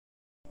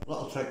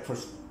Little trick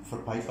for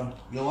Piper.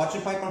 You watch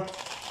it, Piper?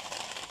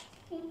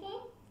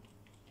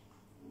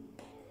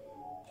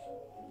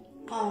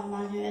 Oh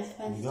man, who is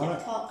with You got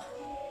TikTok?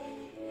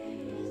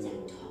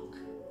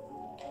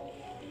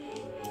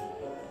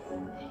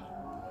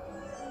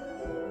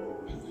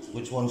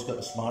 Which one's got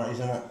the Smarties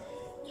in it?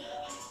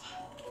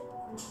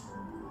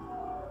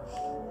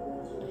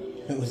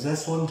 It was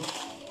this one.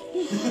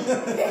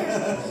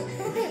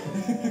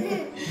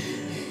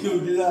 So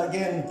do that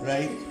again,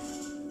 right?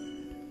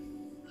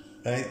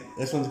 Right,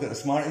 this one's got the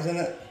Smarties in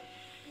it.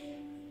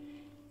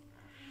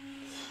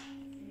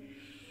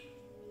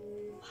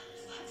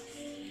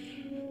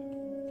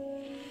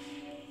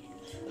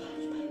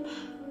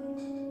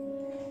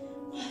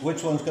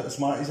 Which one's got the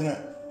Smarties in it?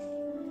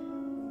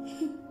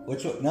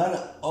 Which one? No, no.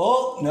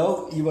 Oh,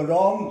 no, you were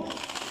wrong.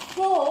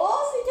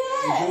 Both, we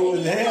did. You go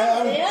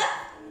there.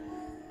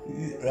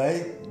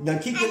 Right. Now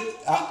keep it.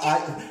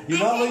 You're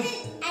not allowed.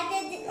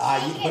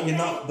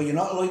 But you're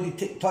not allowed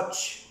to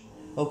touch.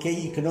 Okay,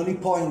 you can only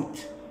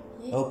point.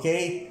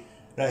 Okay,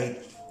 right.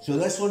 So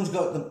this one's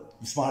got the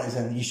Smarties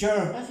in. You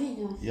sure? I think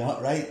so. Yeah,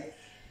 right.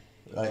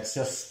 Right. It's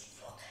just.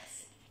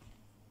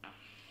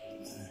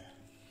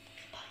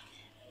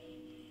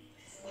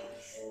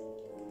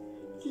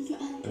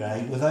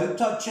 Right, without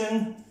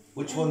touching,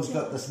 which one's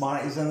got the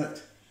Smarties in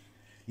it?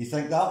 You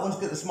think that one's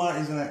got the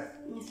Smarties in it?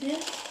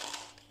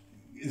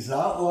 Is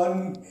that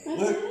one?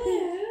 Look.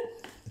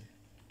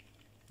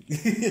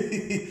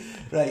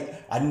 Right,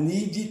 I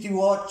need you to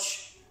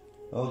watch.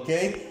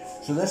 Okay,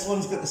 so this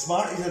one's got the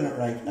Smarties in it,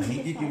 right? I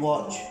need you to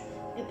watch.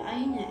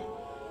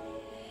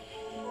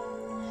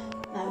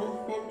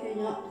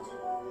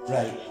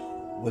 Right,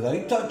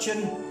 without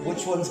touching,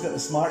 which one's got the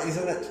Smarties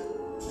in it?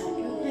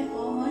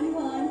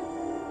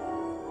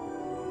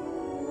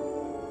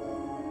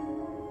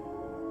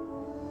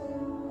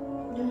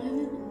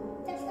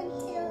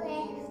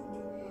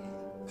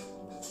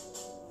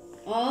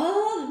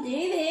 Oh,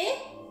 Davey.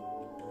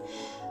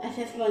 That's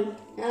this one.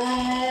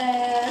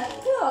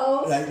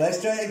 Close. Right,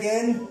 let's try it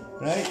again.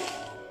 Right.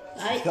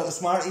 Right. It's got the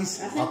Smarties.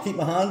 I'll keep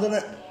my hand on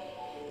it.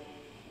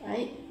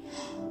 Right.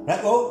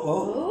 Right, whoa, whoa.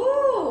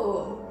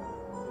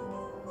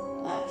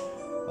 Oh. Right.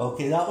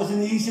 Okay, that was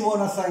an easy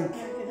one, I think.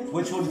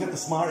 Which one's got the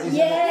Smarties in it?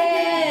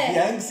 Yeah.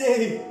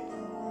 Yancy.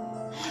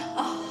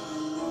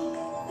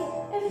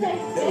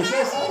 It was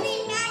this.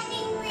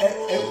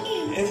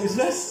 It was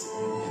this.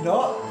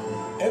 No.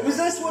 It was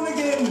this one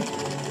again.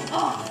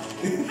 Oh.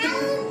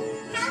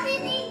 How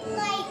did it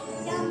like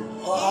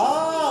jump?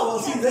 Ah, well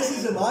see, this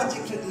is a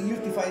magic trick that you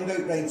have to find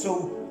out, right?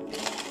 So,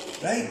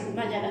 right?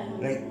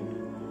 Right.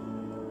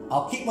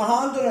 I'll keep my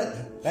hand on it,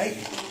 right?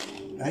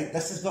 Right,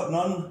 this has got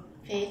none.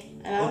 Okay.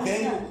 Okay?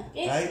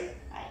 Right?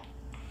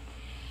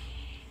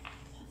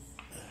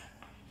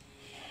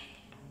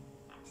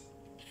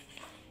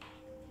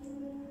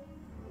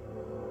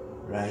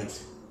 Right.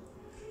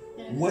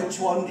 Which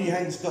one do you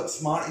think's got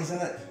Smarties in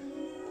it?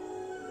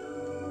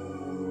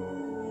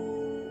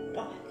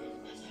 No.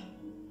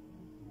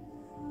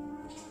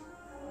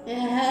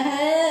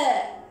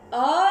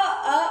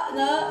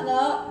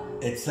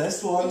 It's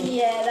this one.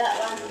 Yeah, that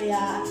one,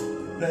 yeah.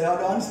 Right,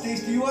 hold on,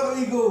 Stacey, do you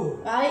want to go?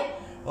 Right.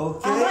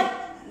 Okay.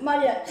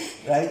 Maria.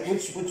 Right,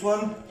 which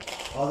one?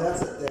 Oh,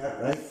 that's it there,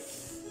 right.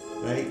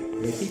 Right,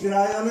 you keep your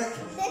eye on it.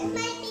 This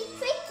might be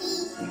tricky.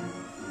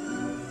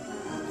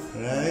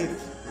 Right.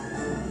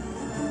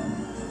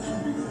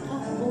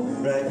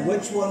 Right,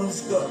 which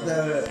one's got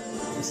the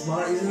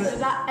Smarties in it?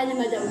 That in the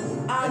middle.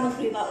 I'm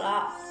afraid about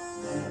that.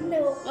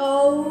 No.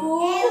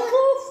 Oh.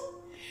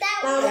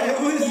 That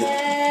was.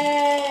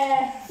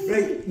 Yeah.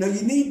 Right, now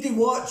you need to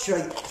watch,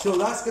 right? So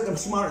that's got them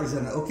Smarties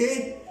in it,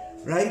 okay?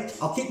 Right,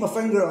 I'll keep my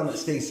finger on it,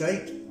 Stace,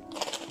 right?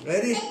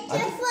 Ready? It's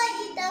just what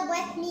you done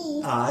with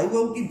me. I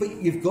will,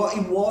 but you've got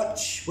to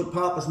watch what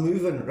Papa's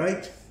moving,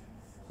 right?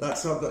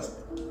 That's how I've got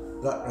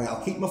that. Right,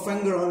 I'll keep my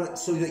finger on it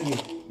so that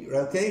you're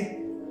okay.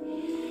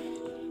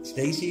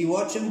 Stacey, you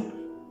watching?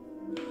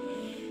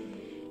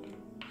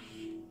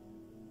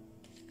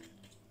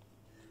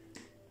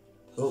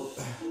 Oh.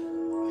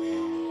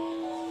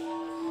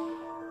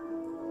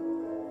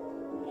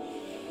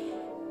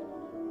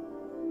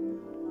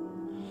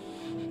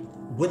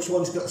 Which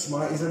one's got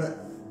Smarties in it?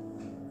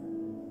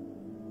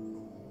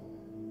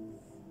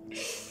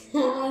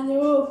 I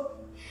know.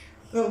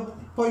 Oh,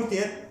 point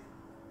it.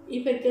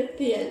 You picked a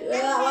pen.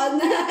 That one.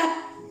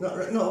 No,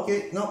 right, no,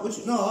 okay. No,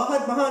 no, I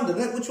had my hand in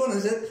it. Which one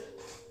is it?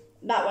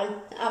 That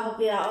one. I'm gonna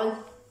be that one.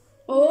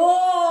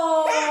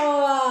 Oh!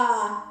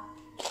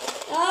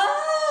 Oh!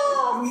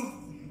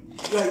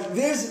 Right,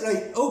 there's,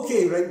 right,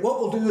 okay, right, what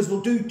we'll do is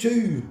we'll do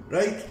two,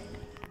 right?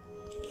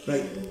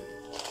 Right.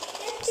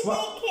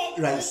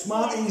 Right,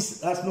 Smarties,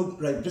 that's no,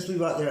 right, just leave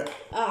that there.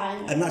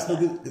 And that's no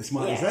good, the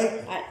Smarties,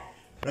 right?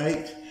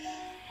 Right.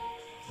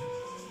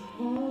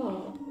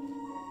 Oh.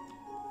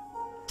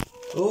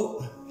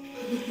 Oh.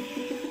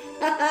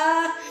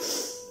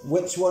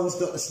 Which one's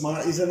got the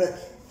Smarties in it?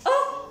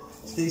 Oh!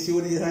 Stacey,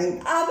 what do you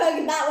think? I'm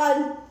picking that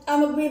one.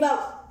 I'm agree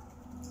about.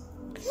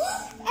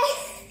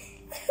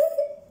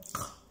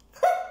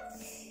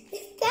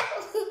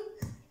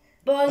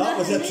 That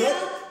was a trick.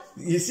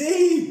 You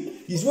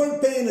see? You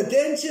weren't paying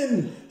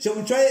attention. Shall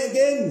we try it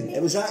again?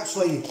 It was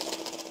actually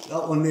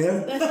that one there.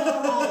 That's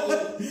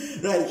alright.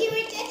 Right. You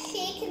were just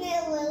shaking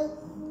it a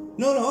little.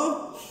 No,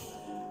 no.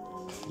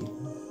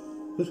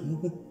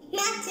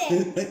 That's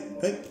it.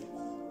 Right.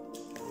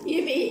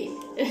 Yippee.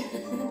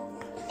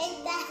 It's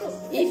that.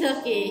 It's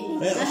okay.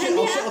 Right,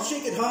 I'll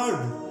shake it hard.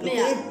 Okay?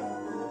 Yeah.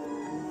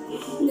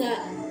 No.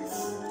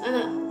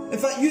 Anna. In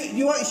fact,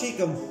 you want to shake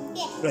them?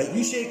 Yeah. Right,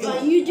 you shake them.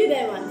 Well, you do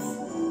that once.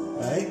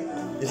 Right.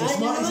 Is there Right,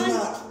 Smarties in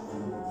another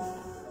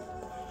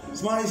that?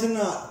 Smarties in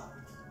that?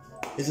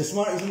 Is there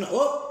Smarties in that?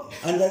 Oh!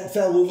 And then it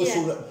fell over Yeah.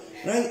 so that...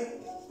 Right?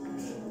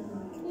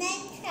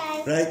 Next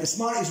time. Right, the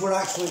Smarties were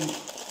actually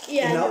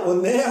Yeah. in that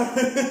one there.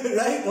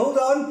 Right, hold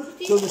on.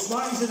 So the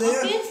Smarties are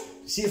there. Okay.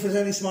 See if there's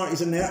any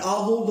Smarties in there.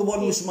 I'll hold the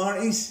one with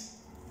Smarties.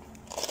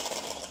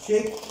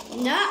 Shake.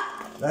 No.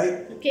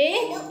 Right. Okay.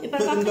 If I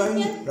Put them come down.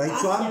 in, Right,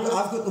 so I've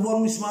got the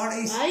one with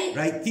Smarties.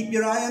 Right. Keep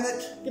your eye on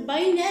it.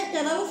 Goodbye, net,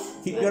 girls.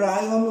 Keep your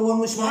eye on the one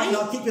with Smarties.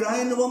 Right. Now keep your eye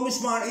on the one with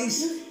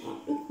Smarties.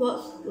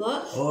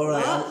 What?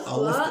 Alright,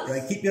 I'll lift it.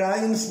 Right, keep your eye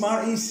on the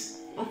Smarties.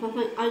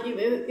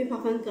 If I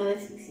think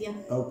this is here.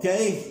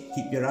 Okay,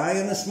 keep your eye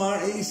on the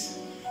Smarties.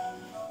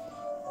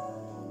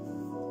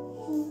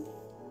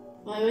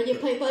 Right, when you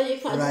play ball, you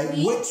can't Right,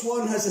 see. which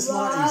one has the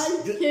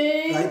Smarties? 1,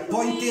 2, Right,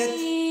 point it.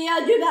 3.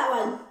 I'll do that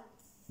one.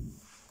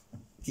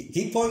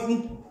 Keep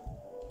pointing.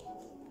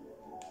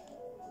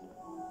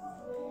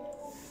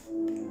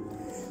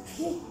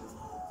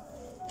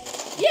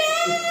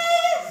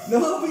 Yeah!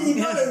 No, but you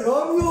got it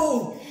wrong,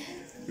 though.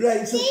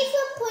 Right, so... She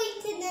was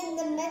pointing in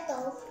the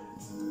middle.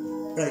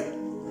 Right,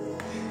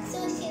 So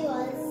she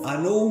was.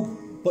 I know,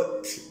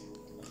 but...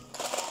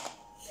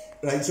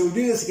 Right, so we'll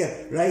do this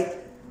again. Right.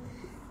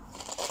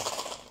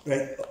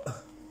 Right.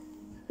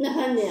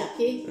 Nothing there,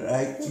 okay?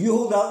 Right, you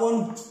hold that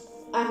one.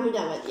 I hold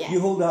that one, yeah. You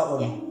hold that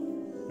one.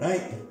 Yeah.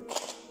 Right.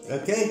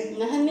 Okay.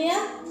 Nothing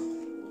there?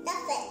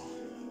 That's it.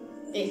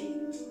 Hey.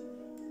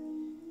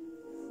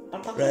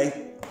 Right.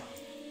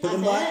 Put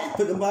them back.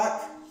 Put them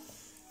back.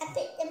 I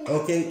picked them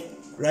up. Okay.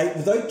 Right.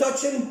 Without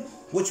touching,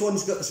 which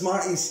one's got the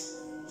Smarties?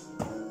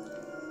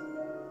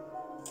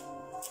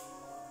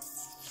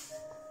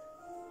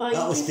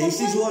 That was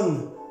Stacey's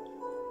one.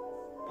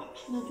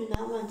 I'm not doing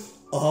that one.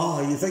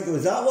 Oh, you think it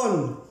was that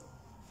one?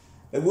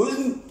 It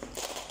wasn't.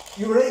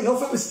 You were right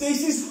enough, it was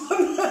Stacey's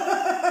one.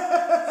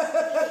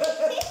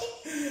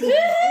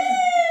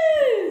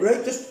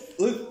 Right, just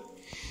look.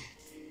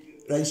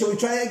 Right, shall we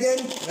try it again?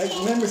 Right,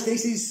 remember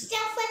Stacey's.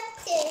 Just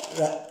with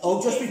two. Right,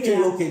 oh, just be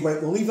two. Okay,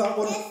 right, we'll leave that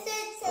one This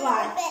is a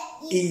Right.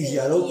 little bit easy.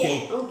 easier.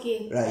 Okay. Yeah,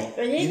 okay. Right.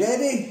 Ready? You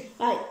ready?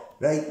 Right.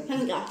 Right.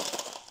 Finger.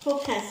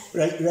 Focus.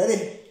 Right, you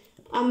ready?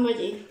 I'm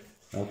ready.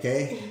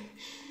 Okay.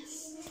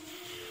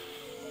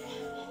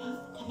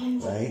 Come on.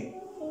 Right.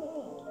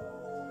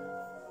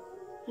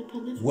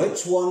 Remember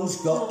Which one's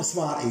got the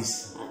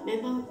Smarties?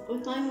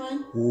 with my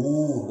one?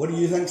 Ooh, what do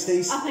you think,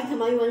 Stace? I think I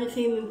might want to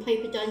see him and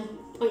pipe it down.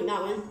 Point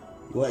that one.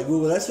 You want to go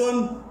with this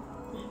one?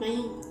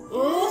 Mine.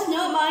 Oh, it's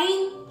not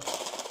mine.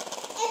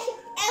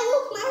 It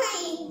was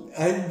mine.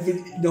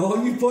 And no,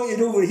 you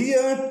pointed over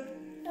here.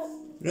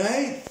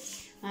 Right?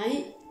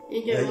 Right.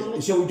 You do it one Right.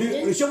 with Shall we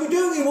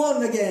do it with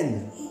one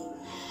again?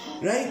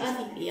 Right? I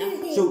think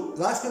yeah. So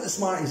that's got the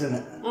Smarties in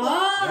it. Oh,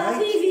 that's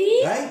Right?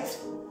 easy. Right?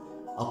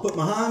 I'll put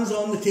my hands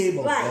on the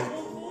table. Right.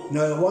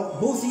 Now I want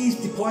both these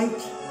to point.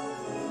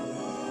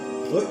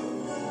 Look.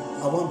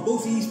 I want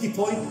both these to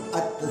point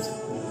at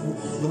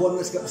the one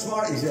that's got the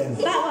Smarties in.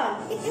 That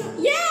one.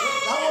 Yeah!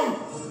 That one.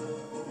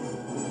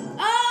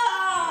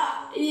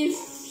 Ah! You.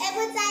 It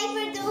was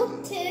either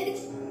those two.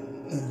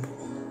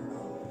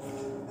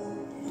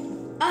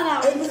 Oh,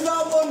 that It one. was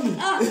that one.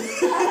 Ah,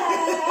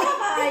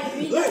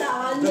 we did that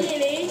one,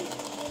 really.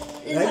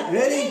 Right,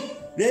 ready?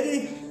 Ready?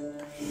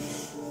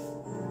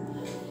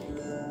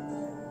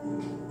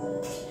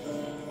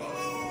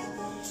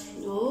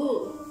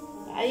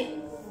 Oh, right.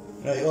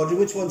 Right, Audrey,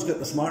 which one's got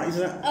the Smarties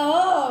in it?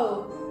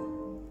 Oh.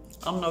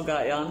 I'm not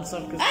got the answer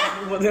because I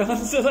don't know what the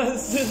answer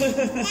is.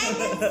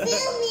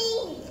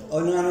 Filming. Oh,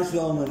 no, it's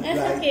filming. It's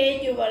Right.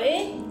 okay, you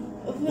worry.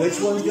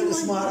 Which one's got the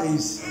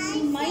Smarties?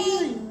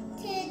 Mine.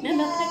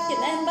 Remember, click it,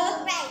 remember?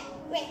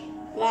 Right.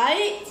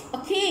 Right.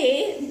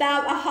 Okay,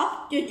 now I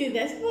have to do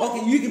this one.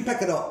 Okay, you can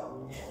pick it up.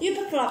 You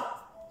pick it up.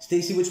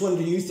 Stacey, which one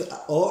do you think?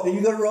 Oh, you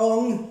got it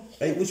wrong.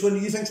 Right, which one do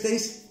you think,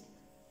 Stacey?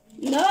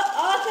 No,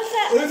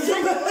 opposite. That's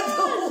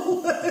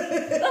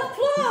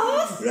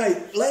close.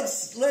 Right,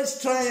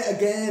 let's try it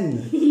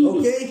again.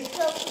 Okay?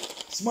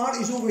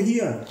 Smarties over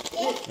here.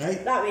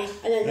 Right? That way.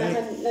 And then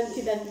Right. them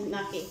two then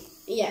nappy.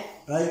 Yeah.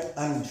 Right,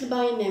 and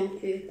Combine them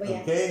two. But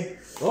yeah. okay.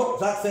 Oh,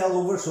 that fell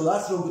over, so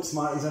that's no good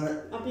Smarties in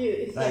it. A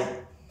beauty. Right. Yeah.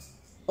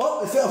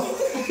 Oh, it fell.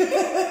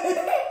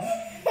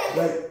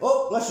 Right.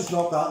 Oh, let's just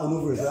knock that one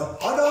over as well.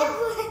 Oh no.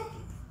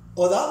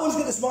 Oh, that one's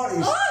got the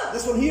Smarties. Oh!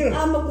 This one here.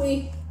 I'm a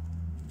wee.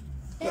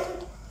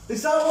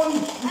 Is that one?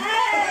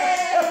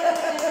 Hey!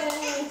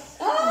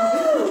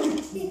 Oh!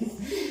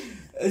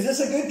 Is this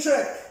a good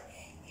trick?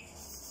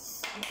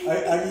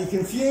 Are you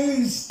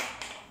confused?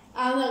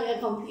 I'm not gonna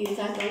confuse,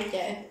 I don't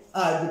do.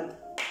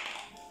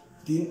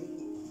 But do you,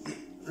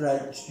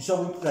 right,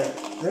 so right,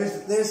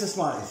 there's the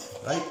Smarties,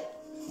 right?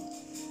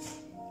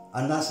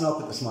 And that's not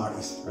got the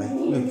Smarties, right?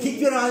 Now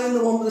keep your eye on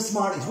the one with the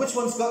Smarties. Which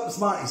one's got the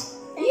Smarties?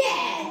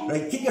 Yeah!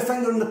 Right, keep your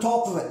finger on the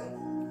top of it.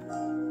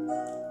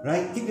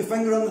 Right, keep your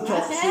finger on the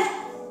top. That's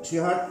it.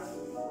 Sweetheart,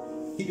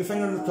 keep your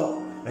finger on the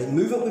top. Right,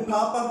 move it with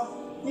Papa.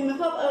 You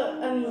make up,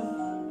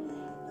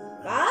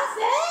 that's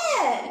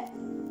it!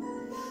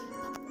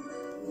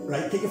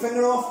 Right, take your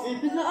finger off. You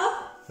pick it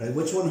up. Right,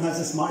 which one has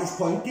the Smarties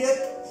pointy it?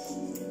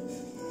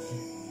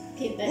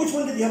 Keep it. Which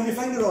one did you have your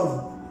finger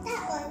on?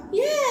 That one.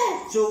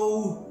 Yeah!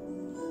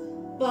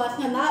 So, But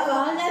on that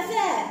one, that's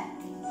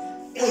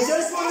it. is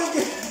this one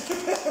again?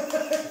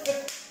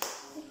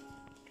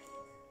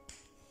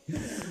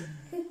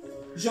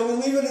 Shall we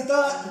leave it at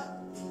that?